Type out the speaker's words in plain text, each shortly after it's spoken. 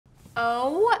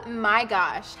Oh my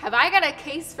gosh, have I got a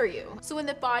case for you. So when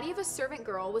the body of a servant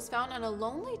girl was found on a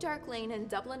lonely dark lane in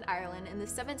Dublin, Ireland in the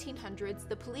 1700s,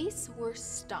 the police were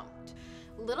stumped.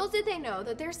 Little did they know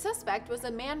that their suspect was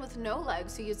a man with no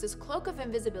legs who used his cloak of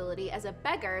invisibility as a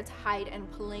beggar to hide in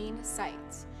plain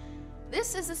sight.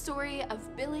 This is the story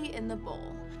of Billy in the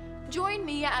Bowl. Join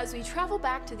me as we travel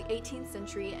back to the 18th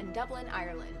century in Dublin,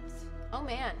 Ireland. Oh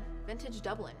man, vintage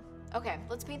Dublin. Okay,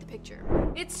 let's paint the picture.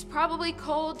 It's probably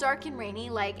cold, dark, and rainy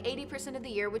like 80% of the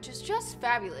year, which is just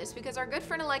fabulous because our good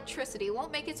friend electricity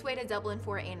won't make its way to Dublin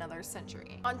for another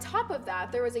century. On top of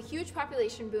that, there was a huge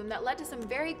population boom that led to some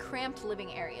very cramped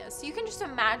living areas, so you can just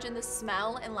imagine the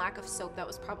smell and lack of soap that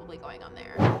was probably going on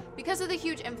there. Because of the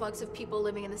huge influx of people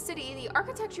living in the city, the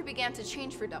architecture began to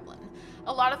change for Dublin.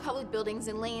 A lot of public buildings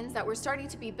and lanes that were starting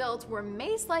to be built were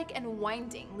maze-like and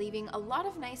winding, leaving a lot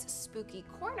of nice spooky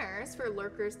corners for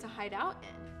lurkers to hide out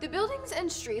in. The buildings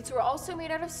and streets were also made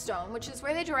out of stone, which is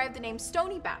where they derived the name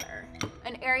Stony Batter,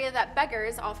 an area that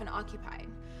beggars often occupied.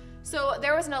 So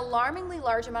there was an alarmingly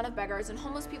large amount of beggars and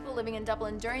homeless people living in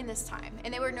Dublin during this time,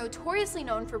 and they were notoriously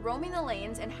known for roaming the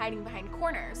lanes and hiding behind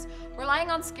corners, relying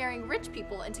on scaring rich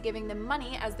people into giving them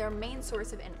money as their main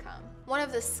source of income. One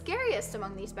of the scariest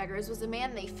among these beggars was a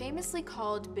man they famously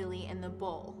called Billy in the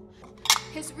Bowl.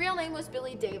 His real name was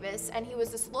Billy Davis, and he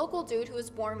was this local dude who was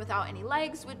born without any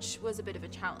legs, which was a bit of a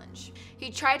challenge.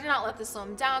 He tried to not let this slow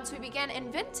him down, so he began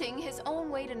inventing his own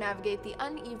way to navigate the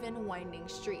uneven, winding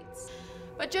streets.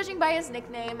 But judging by his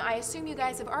nickname, I assume you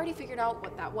guys have already figured out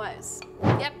what that was.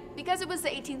 Yep, because it was the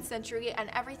 18th century and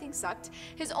everything sucked,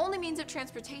 his only means of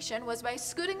transportation was by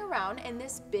scooting around in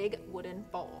this big wooden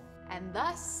bowl. And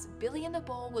thus, Billy in the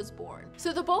Bowl was born.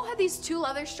 So the bowl had these two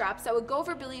leather straps that would go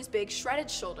over Billy's big shredded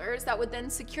shoulders that would then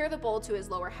secure the bowl to his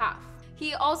lower half.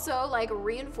 He also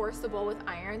reinforced the bowl with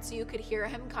iron so you could hear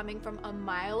him coming from a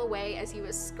mile away as he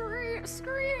was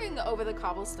screaming over the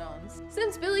cobblestones.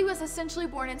 Since Billy was essentially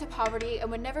born into poverty and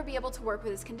would never be able to work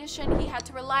with his condition, he had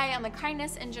to rely on the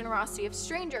kindness and generosity of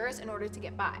strangers in order to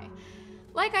get by.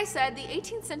 Like I said, the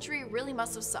 18th century really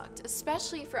must have sucked,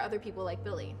 especially for other people like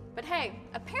Billy. But hey,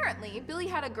 apparently Billy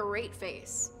had a great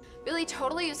face. Billy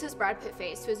totally used his Brad Pitt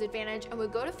face to his advantage and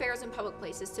would go to fairs and public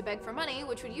places to beg for money,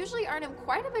 which would usually earn him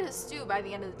quite a bit of stew by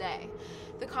the end of the day.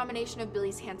 The combination of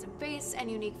Billy's handsome face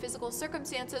and unique physical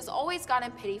circumstances always got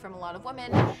him pity from a lot of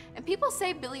women, and people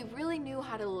say Billy really knew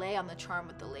how to lay on the charm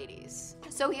with the ladies.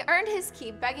 So he earned his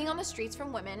keep begging on the streets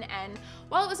from women, and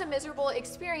while it was a miserable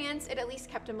experience, it at least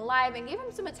kept him alive and gave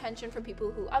him some attention from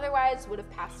people who otherwise would have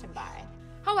passed him by.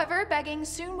 However, begging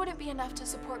soon wouldn't be enough to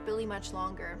support Billy much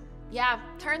longer. Yeah,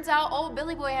 turns out old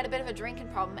Billy Boy had a bit of a drinking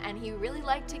problem and he really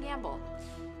liked to gamble.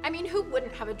 I mean, who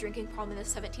wouldn't have a drinking problem in the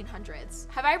 1700s?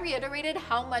 Have I reiterated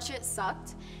how much it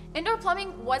sucked? Indoor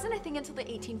plumbing wasn't a thing until the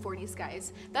 1840s,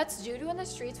 guys. That's due to in the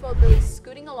streets while Billy's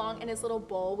scooting along in his little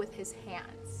bowl with his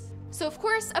hands. So of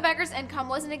course, a beggar's income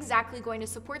wasn't exactly going to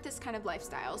support this kind of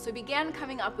lifestyle, so he began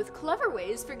coming up with clever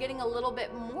ways for getting a little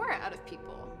bit more out of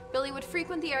people. Billy would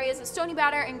frequent the areas of Stony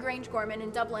Batter and Grange Gorman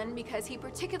in Dublin because he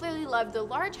particularly loved the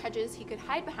large hedges he could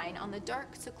hide behind on the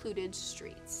dark, secluded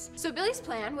streets. So Billy's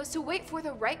plan was to wait for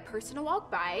the right person to walk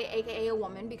by, aka a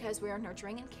woman because we are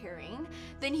nurturing and caring.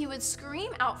 Then he would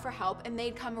scream out for help and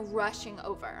they'd come rushing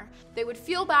over. They would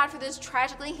feel bad for this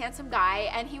tragically handsome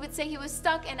guy and he would say he was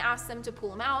stuck and ask them to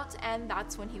pull him out, and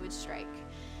that's when he would strike.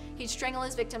 He'd strangle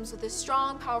his victims with his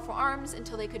strong, powerful arms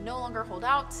until they could no longer hold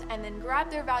out, and then grab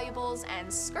their valuables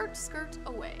and skirt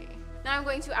away. Now I'm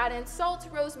going to add in salt,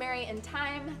 rosemary, and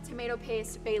thyme, tomato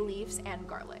paste, bay leaves, and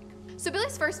garlic. So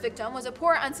Billy's first victim was a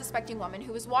poor, unsuspecting woman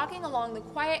who was walking along the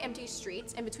quiet, empty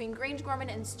streets in between Grange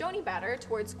Gorman and Stony Batter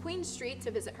towards Queen Street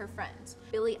to visit her friend.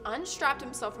 Billy unstrapped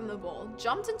himself from the bowl,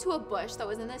 jumped into a bush that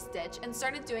was in this ditch, and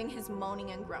started doing his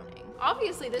moaning and groaning.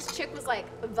 Obviously, this chick was like,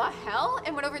 "The hell?"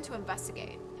 and went over to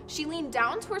investigate. She leaned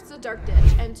down towards the dark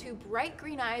ditch and two bright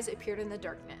green eyes appeared in the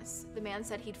darkness. The man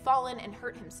said he'd fallen and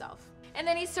hurt himself. And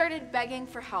then he started begging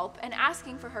for help and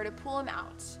asking for her to pull him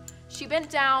out. She bent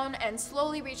down and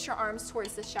slowly reached her arms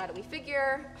towards the shadowy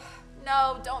figure.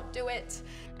 No, don't do it.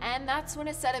 And that's when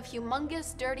a set of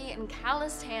humongous, dirty, and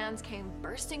calloused hands came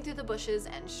bursting through the bushes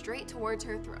and straight towards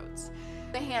her throat.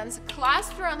 The hands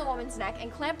clasped around the woman's neck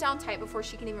and clamped down tight before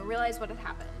she could even realize what had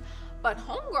happened. But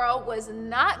homegirl was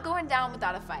not going down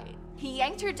without a fight. He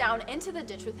yanked her down into the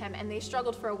ditch with him and they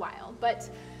struggled for a while, but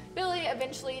Billy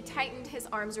eventually tightened his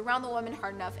arms around the woman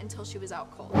hard enough until she was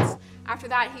out cold. After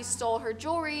that, he stole her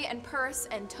jewelry and purse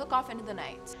and took off into the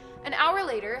night. An hour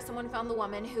later, someone found the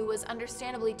woman, who was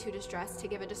understandably too distressed to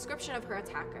give a description of her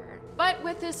attacker. But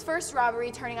with his first robbery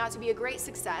turning out to be a great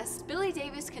success, Billy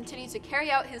Davis continued to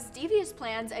carry out his devious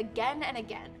plans again and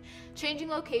again, changing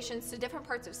locations to different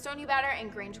parts of Stoneybatter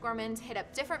and Grangegorman to hit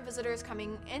up different visitors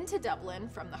coming into Dublin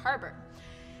from the harbor.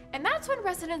 And that's when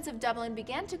residents of Dublin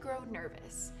began to grow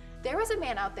nervous. There was a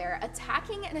man out there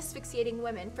attacking and asphyxiating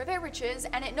women for their riches,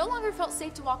 and it no longer felt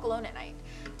safe to walk alone at night.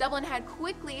 Dublin had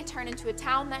quickly turned into a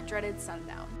town that dreaded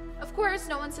sundown. Of course,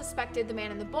 no one suspected the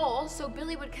man in the bowl, so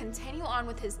Billy would continue on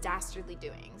with his dastardly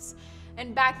doings.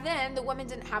 And back then, the women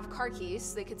didn't have car keys,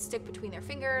 so they could stick between their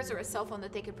fingers, or a cell phone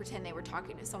that they could pretend they were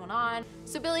talking to someone on.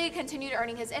 So Billy continued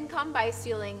earning his income by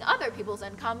stealing other people's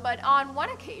income, but on one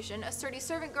occasion, a sturdy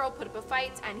servant girl put up a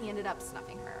fight, and he ended up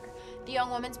snuffing her. The young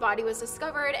woman's body was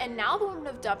discovered, and now the women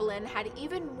of Dublin had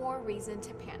even more reason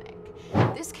to panic.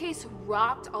 This case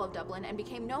rocked all of Dublin and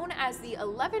became known as the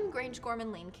 11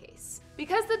 Grangegorman Lane case.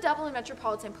 Because the Dublin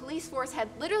Metropolitan Police Force had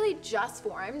literally just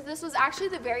formed, this was actually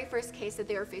the very first case that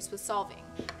they were faced with solving.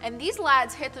 And these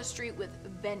lads hit the street with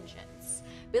vengeance.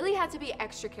 Billy had to be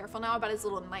extra careful now about his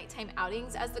little nighttime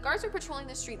outings, as the guards were patrolling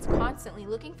the streets constantly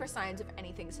looking for signs of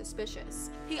anything suspicious.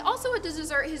 He also had to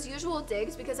desert his usual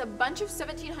digs because a bunch of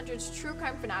 1700s true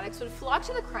crime fanatics would flock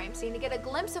to the crime scene to get a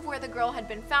glimpse of where the girl had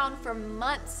been found for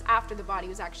months after the body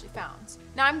was actually found.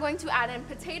 Now I'm going to add in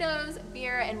potatoes,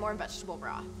 beer, and more vegetable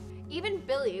broth. Even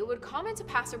Billy would comment to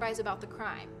passerbys about the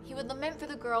crime. He would lament for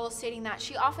the girl, stating that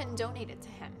she often donated to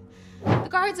him. The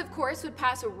guards, of course, would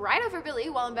pass right over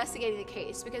Billy while investigating the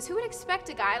case, because who would expect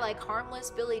a guy like harmless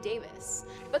Billy Davis?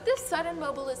 But this sudden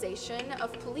mobilization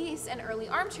of police and early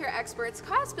armchair experts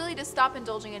caused Billy to stop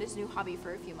indulging in his new hobby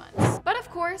for a few months. But of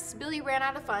course, Billy ran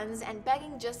out of funds, and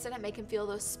begging just didn't make him feel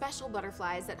those special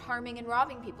butterflies that harming and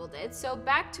robbing people did, so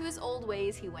back to his old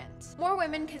ways he went. More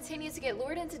women continued to get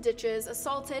lured into ditches,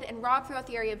 assaulted, and robbed throughout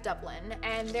the area of Dublin,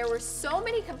 and there were so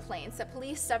many complaints that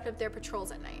police stepped up their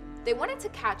patrols at night. They wanted to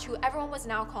catch who everyone was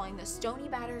now calling the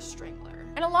Stoneybatter Strangler.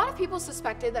 And a lot of people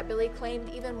suspected that Billy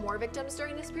claimed even more victims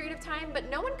during this period of time,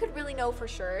 but no one could really know for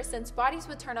sure, since bodies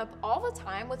would turn up all the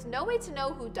time with no way to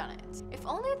know who done it. If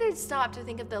only they'd stop to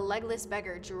think of the legless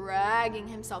beggar dragging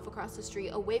himself across the street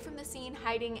away from the scene,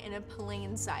 hiding in a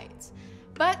plain sight.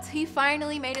 But he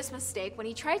finally made his mistake when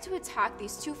he tried to attack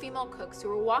these two female cooks who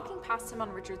were walking past him on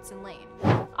Richardson Lane.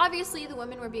 Obviously, the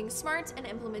women were being smart and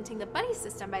implementing the buddy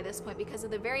system by this point because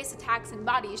of the various attacks and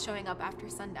bodies showing up after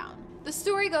sundown. The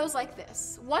story goes like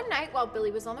this. One night while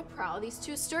Billy was on the prowl, these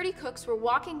two sturdy cooks were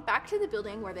walking back to the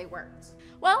building where they worked.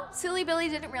 Well, silly Billy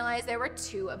didn't realize there were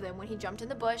two of them when he jumped in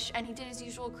the bush, and he did his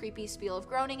usual creepy spiel of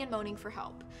groaning and moaning for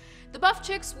help. The buff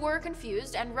chicks were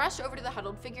confused and rushed over to the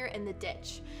huddled figure in the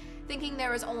ditch. Thinking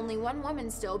there was only one woman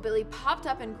still, Billy popped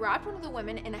up and grabbed one of the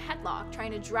women in a headlock,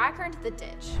 trying to drag her into the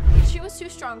ditch. She was too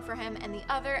strong for him, and the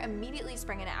other immediately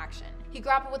sprang into action. He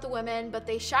grappled with the women, but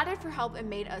they shouted for help and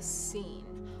made a scene.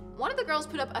 One of the girls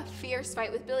put up a fierce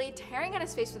fight with Billy, tearing at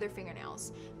his face with her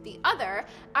fingernails. The other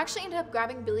actually ended up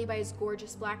grabbing Billy by his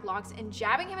gorgeous black locks and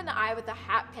jabbing him in the eye with a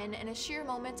hat pin in a sheer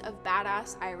moment of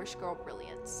badass Irish girl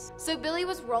brilliance. So Billy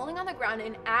was rolling on the ground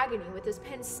in agony with his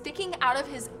pin sticking out of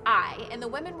his eye, and the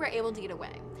women were able to get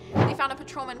away. They found a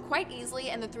patrolman quite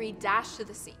easily, and the three dashed to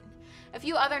the scene. A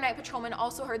few other night patrolmen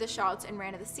also heard the shouts and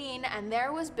ran to the scene, and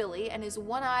there was Billy and his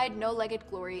one-eyed, no-legged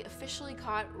glory officially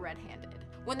caught red-handed.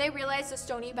 When they realized the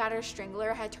Stoneybatter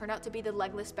Strangler had turned out to be the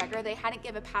legless beggar they hadn't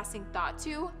given a passing thought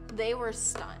to, they were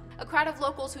stunned. A crowd of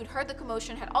locals who'd heard the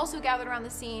commotion had also gathered around the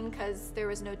scene, because there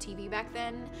was no TV back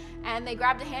then, and they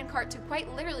grabbed a handcart to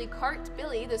quite literally cart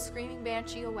Billy, the screaming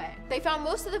banshee, away. They found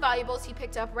most of the valuables he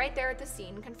picked up right there at the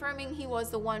scene, confirming he was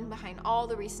the one behind all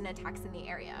the recent attacks in the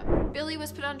area. Billy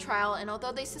was put on trial, and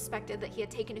although they suspected that he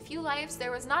had taken a few lives,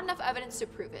 there was not enough evidence to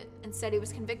prove it. Instead, he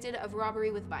was convicted of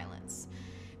robbery with violence.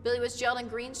 Billy was jailed in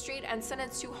Green Street and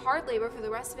sentenced to hard labor for the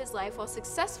rest of his life while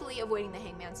successfully avoiding the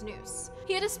hangman's noose.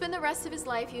 He had to spend the rest of his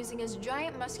life using his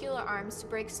giant muscular arms to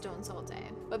break stones all day.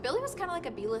 But Billy was kind of like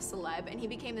a B-list celeb, and he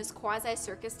became this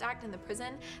quasi-circus act in the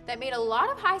prison that made a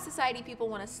lot of high society people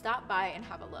want to stop by and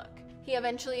have a look. He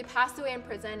eventually passed away in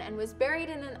prison and was buried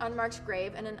in an unmarked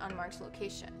grave in an unmarked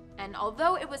location. And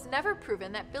although it was never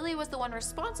proven that Billy was the one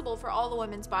responsible for all the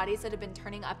women's bodies that had been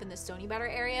turning up in the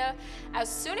Stoneybatter area, as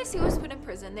soon as he was put in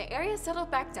prison, the area settled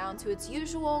back down to its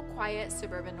usual, quiet,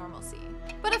 suburban normalcy.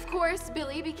 But of course,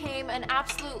 Billy became an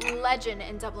absolute legend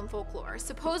in Dublin folklore.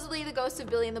 Supposedly, the ghost of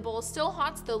Billy and the Bull still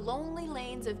haunts the lonely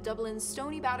lanes of Dublin's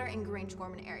Stoneybatter and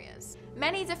Grangegorman areas.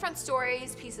 Many different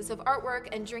stories, pieces of artwork,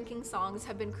 and drinking songs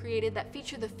have been created that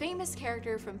feature the famous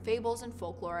character from fables and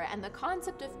folklore, and the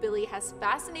concept of Billy has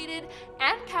fascinated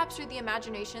and captured the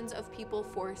imaginations of people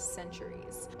for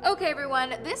centuries. Okay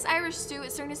everyone, this Irish stew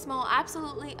is starting to smell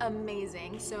absolutely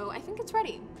amazing, so I think it's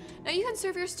ready. Now you can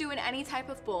serve your stew in any type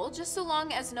of bowl, just so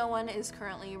long as no one is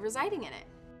currently residing in it.